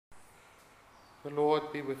The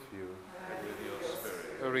Lord be with you. And with your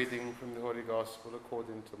spirit. A reading from the Holy Gospel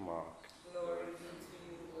according to Mark. Glory be to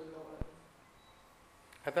you, O Lord.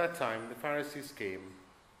 At that time, the Pharisees came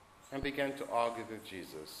and began to argue with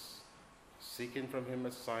Jesus, seeking from him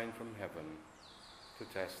a sign from heaven to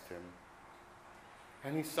test him.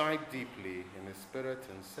 And he sighed deeply in his spirit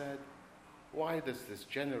and said, "Why does this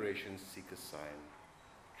generation seek a sign?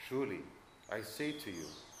 Truly, I say to you,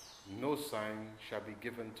 no sign shall be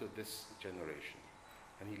given to this generation."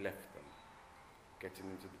 And he left them.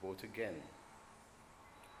 Getting into the boat again,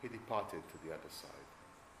 he departed to the other side.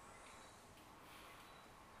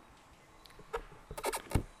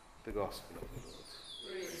 The Gospel of the Lord.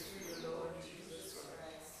 Praise to you, Lord Jesus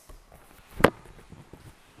Christ.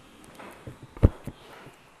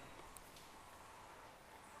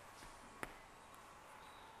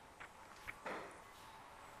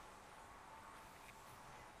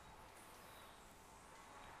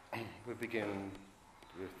 We begin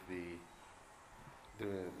with the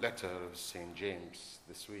letter of St. James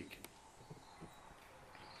this week.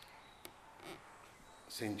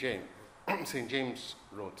 St. James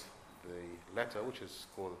wrote the letter, which is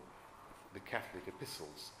called the Catholic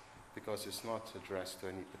Epistles, because it's not addressed to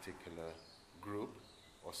any particular group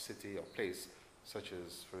or city or place, such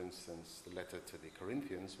as, for instance, the letter to the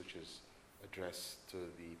Corinthians, which is addressed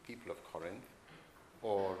to the people of Corinth,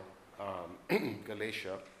 or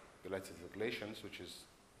Galatia, the letter to the Galatians, which is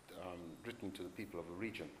written to the people of a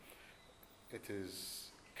region. It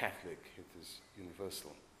is Catholic, it is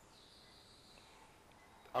universal.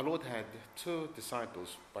 Our Lord had two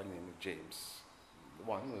disciples by the name of James.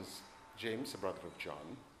 One was James, the brother of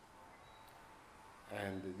John,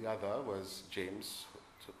 and the other was James,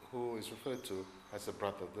 who is referred to as the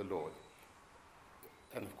brother of the Lord.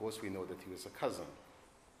 And of course we know that he was a cousin,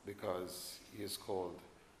 because his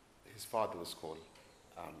father was called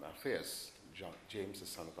Alphaeus, James, the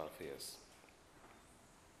son of Alphaeus.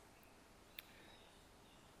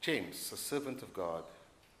 James, a servant of God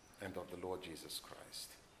and of the Lord Jesus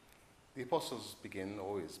Christ. The apostles begin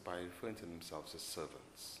always by referring to themselves as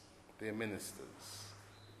servants. They are ministers.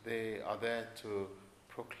 They are there to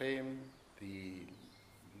proclaim the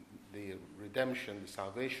redemption, the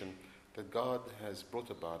salvation that God has brought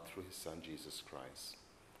about through his Son Jesus Christ.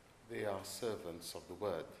 They are servants of the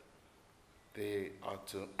word. They are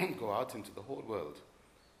to go out into the whole world,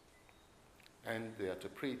 and they are to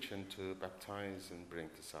preach and to baptize and bring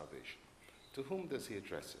to salvation. To whom does he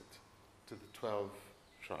address it? To the 12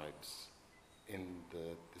 tribes in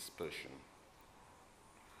the dispersion.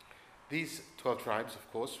 These 12 tribes,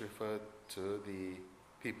 of course, refer to the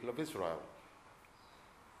people of Israel,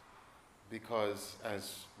 because,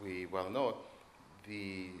 as we well know,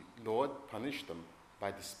 the Lord punished them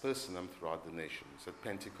by dispersing them throughout the nations. At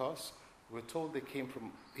Pentecost, we're told they came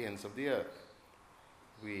from the ends of the earth.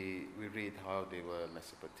 We read how they were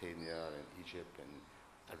Mesopotamia and Egypt and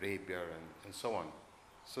Arabia and so on.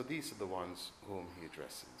 So these are the ones whom he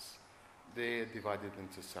addresses. They are divided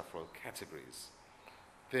into several categories.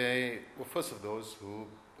 They were first of those who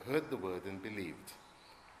heard the word and believed.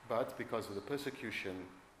 But because of the persecution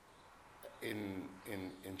in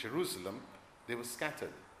Jerusalem, they were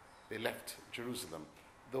scattered. They left Jerusalem,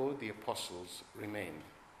 though the apostles remained.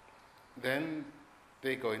 Then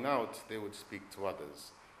they going out, they would speak to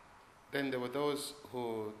others. Then there were those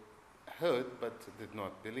who heard but did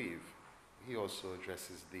not believe. He also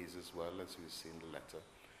addresses these as well, as we see in the letter.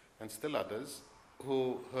 And still others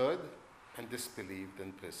who heard and disbelieved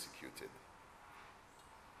and persecuted.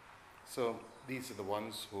 So these are the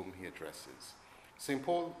ones whom he addresses. St.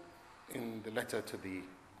 Paul, in the letter to the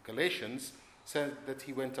Galatians, said that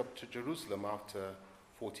he went up to Jerusalem after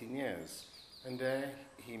 14 years. And there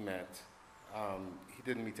he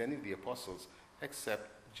didn't meet any of the apostles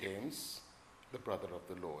except James, the brother of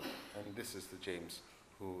the Lord. And this is the James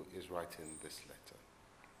who is writing this letter.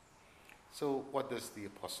 So what does the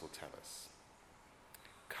apostle tell us?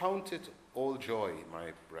 Count it all joy,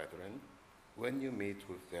 my brethren, when you meet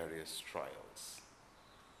with various trials.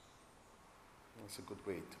 That's a good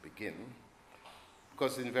way to begin,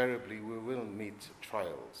 because invariably we will meet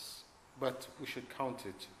trials, but we should count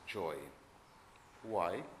it joy.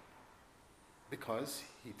 Why? Because,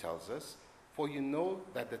 he tells us, for you know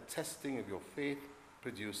that the testing of your faith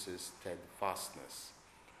produces steadfastness.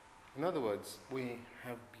 In other words, we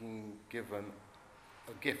have been given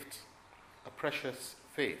a gift, a precious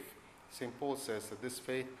faith. St. Paul says that this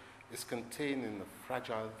faith is contained in a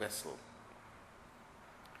fragile vessel.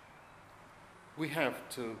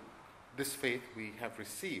 This faith we have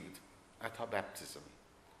received at our baptism,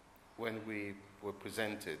 when we were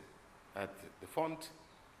presented at the font.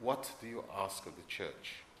 What do you ask of the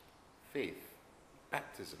church? Faith.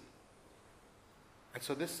 baptism. And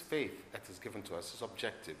so this faith that is given to us is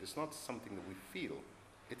objective. It's not something that we feel.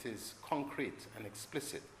 It is concrete and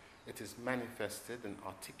explicit. It is manifested and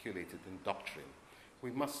articulated in doctrine.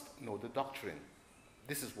 We must know the doctrine.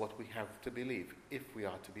 This is what we have to believe if we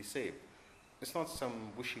are to be saved. It's not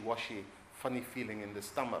some wishy-washy, funny feeling in the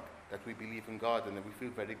stomach that we believe in God and that we feel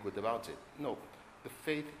very good about it. No, the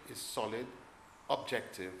faith is solid,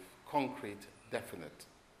 objective, concrete, definite.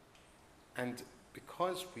 And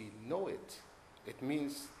because we know it, it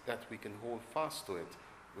means that we can hold fast to it.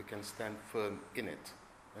 We can stand firm in it.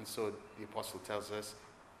 And so the apostle tells us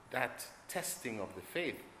that testing of the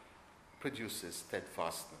faith produces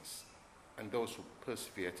steadfastness. And those who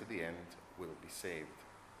persevere to the end will be saved.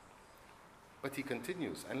 But he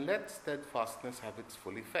continues, and let steadfastness have its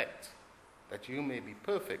full effect, that you may be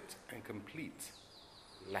perfect and complete,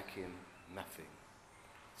 lacking nothing.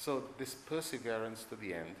 So this perseverance to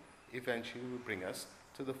the end eventually will bring us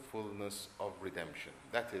to the fullness of redemption.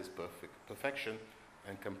 That is perfection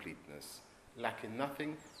and completeness. Lacking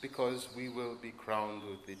nothing, because we will be crowned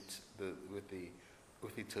with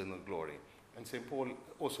eternal glory. And St. Paul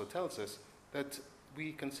also tells us that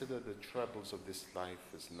we consider the troubles of this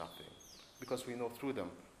life as nothing, because we know through them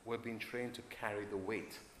we're being trained to carry the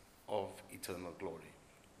weight of eternal glory.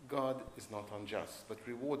 God is not unjust, but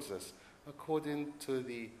rewards us according to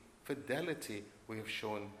the fidelity we have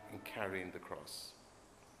shown in carrying the cross.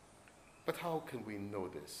 But how can we know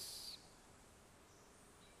this?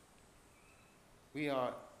 We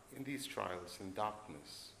are in these trials in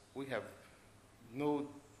darkness. We have no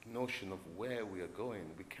notion of where we are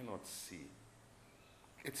going. We cannot see.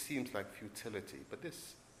 It seems like futility, but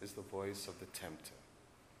this is the voice of the tempter.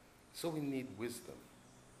 So we need wisdom.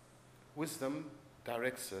 Wisdom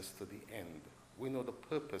directs us to the end. We know the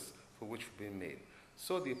purpose for which we've been made.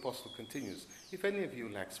 So the apostle continues, if any of you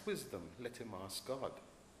lacks wisdom, let him ask God.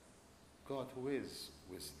 God who is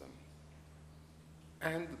wisdom.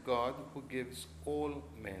 And God who gives all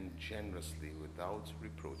men generously without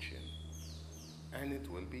reproaching, and it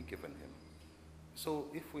will be given him. So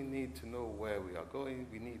if we need to know where we are going,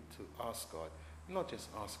 we need to ask God. Not just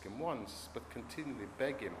ask him once, but continually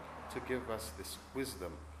beg him to give us this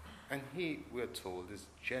wisdom. And he, we are told, is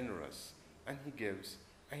generous, and he gives,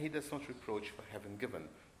 and he does not reproach for having given.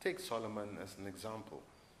 Take Solomon as an example.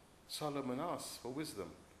 Solomon asked for wisdom,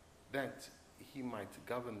 that he might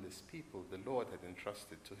govern this people the Lord had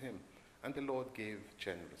entrusted to him, and the Lord gave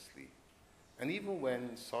generously. And even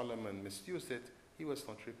when Solomon misused it, he was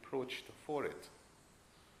not reproached for it.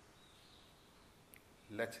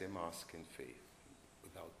 Let him ask in faith,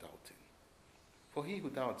 without doubting. For he who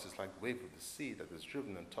doubts is like the wave of the sea that is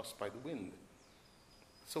driven and tossed by the wind.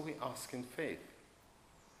 So we ask in faith.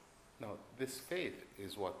 Now, this faith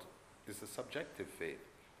is what is a subjective faith,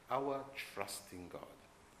 our trusting God.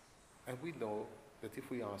 And we know that if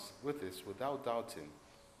we ask with this, without doubting,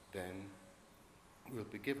 then we'll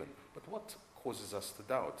be given. But what causes us to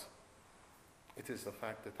doubt? It is the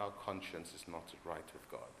fact that our conscience is not right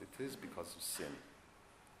with God. It is because of sin.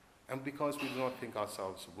 And because we do not think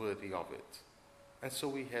ourselves worthy of it. And so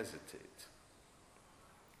we hesitate.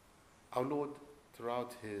 Our Lord,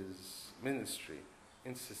 throughout his ministry,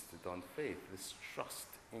 insisted on faith, this trust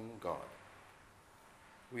in God.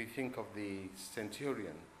 We think of the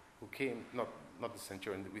centurion who came, not the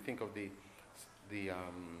centurion, we think of the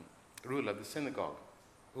ruler of the synagogue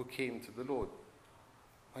who came to the Lord.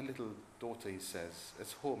 My little daughter, he says,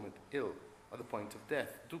 is home ill, at the point of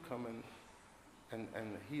death. Do come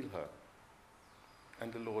and heal her.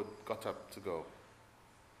 And the Lord got up to go.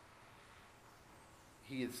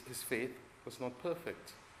 His faith was not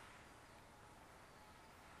perfect.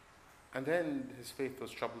 And then his faith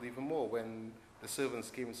was troubled even more when the servants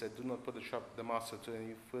came and said, do not put the master to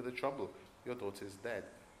any further trouble. Your daughter is dead.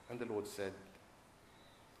 And the Lord said,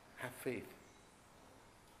 have faith.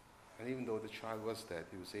 And even though the child was dead,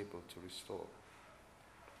 he was able to restore.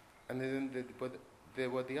 And then there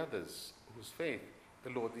were the others whose faith the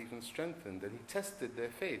Lord even strengthened, and he tested their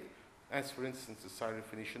faith. As for instance, the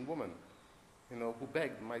Syrophoenician woman, who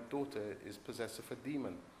begged, my daughter is possessed of a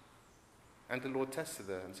demon. And the Lord tested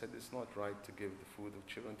her and said, it's not right to give the food of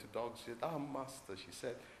children to dogs. She said, Master, she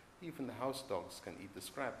said, even the house dogs can eat the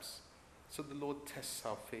scraps. So the Lord tests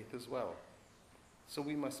our faith as well. So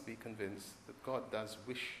we must be convinced that God does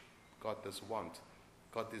wish, God does want,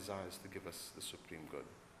 God desires to give us the supreme good.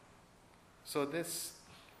 So this,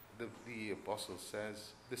 the apostle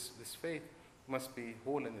says, this faith must be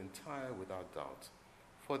whole and entire without doubt.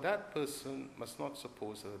 For that person must not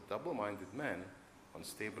suppose that a double-minded man,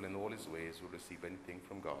 unstable in all his ways, will receive anything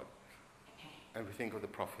from God. And we think of the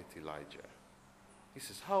prophet Elijah. He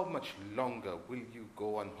says, how much longer will you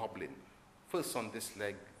go on hobbling? First on this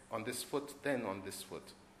leg, on this foot, then on this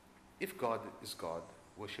foot. If God is God,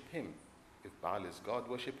 worship him. If Baal is God,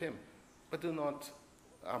 worship him. But do not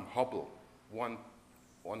hobble on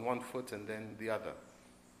one foot and then the other.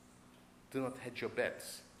 Do not hedge your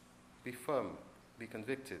bets. Be firm. Be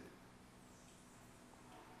convicted.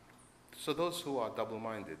 So those who are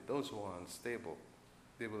double-minded, those who are unstable,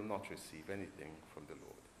 they will not receive anything from the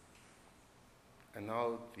Lord. And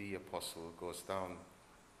now the apostle goes down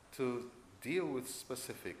to deal with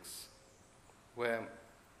specifics where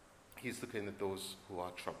he's looking at those who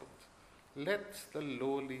are troubled. Let the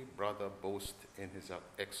lowly brother boast in his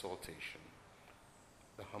exaltation,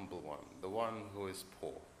 the humble one, the one who is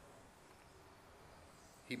poor.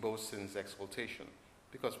 He boasts in his exaltation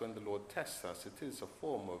because when the Lord tests us, it is a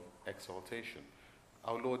form of exaltation.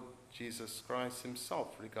 Our Lord Jesus Christ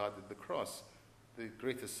himself regarded the cross, the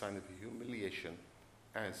greatest sign of humiliation,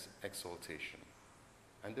 as exaltation.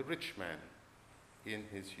 And the rich man in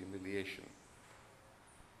his humiliation.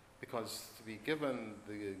 Because to be given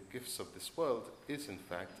the gifts of this world is in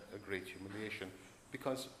fact a great humiliation,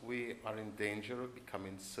 because we are in danger of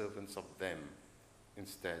becoming servants of them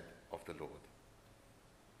instead of the Lord.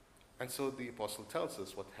 And so the apostle tells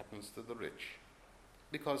us what happens to the rich.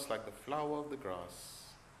 Because like the flower of the grass,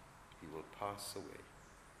 he will pass away.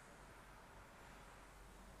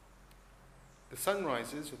 The sun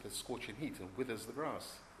rises with a scorching heat and withers the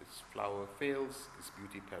grass. Its flower fails, its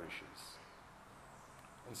beauty perishes.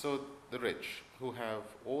 And so the rich, who have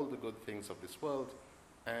all the good things of this world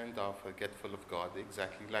and are forgetful of God,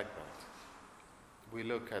 exactly like that. We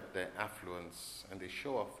look at their affluence and they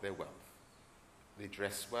show off their wealth. They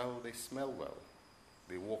dress well, they smell well.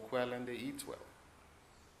 They walk well and they eat well.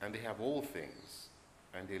 And they have all things,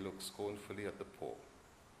 and they look scornfully at the poor.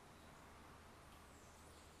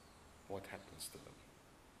 What happens to them?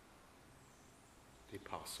 They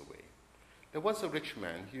pass away. There was a rich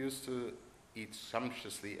man. He used to eat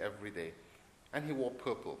sumptuously every day, and he wore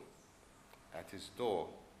purple. At his door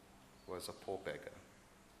was a poor beggar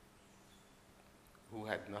who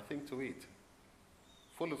had nothing to eat,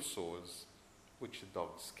 full of sores, which the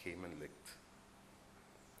dogs came and licked.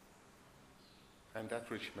 And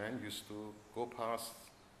that rich man used to go past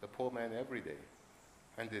the poor man every day,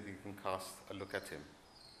 and didn't even cast a look at him.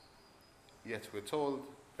 Yet we're told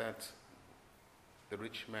that the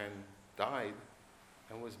rich man died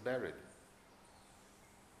and was buried.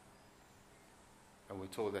 And we're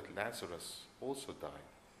told that Lazarus also died.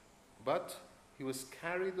 But he was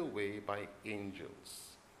carried away by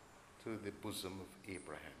angels to the bosom of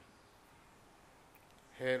Abraham.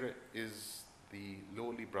 Here is the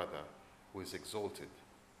lowly brother who is exalted,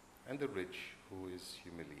 and the rich who is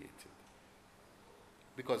humiliated.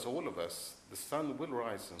 Because all of us, the sun will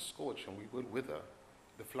rise and scorch, and we will wither.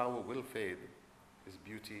 The flower will fade. His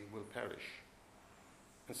beauty will perish.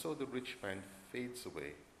 And so the rich man fades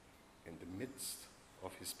away in the midst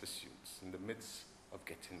of his pursuits, in the midst of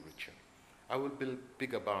getting richer. I will build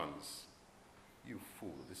bigger barns. You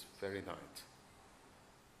fool, this very night,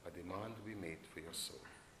 a demand will be made for your soul.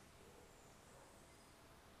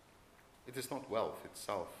 It is not wealth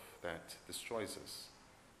itself that destroys us,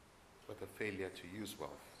 but a failure to use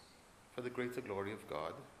wealth for the greater glory of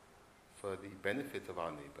God, for the benefit of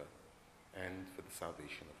our neighbor, and for the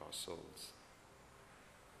salvation of our souls.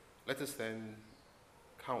 Let us then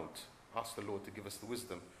ask the Lord to give us the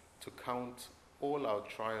wisdom to count all our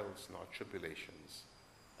trials and our tribulations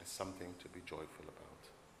as something to be joyful about.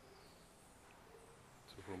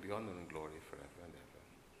 To whom be honor and glory forever and ever.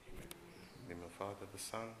 Amen. In the name of the Father, the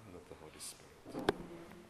Son, and of the Holy Spirit.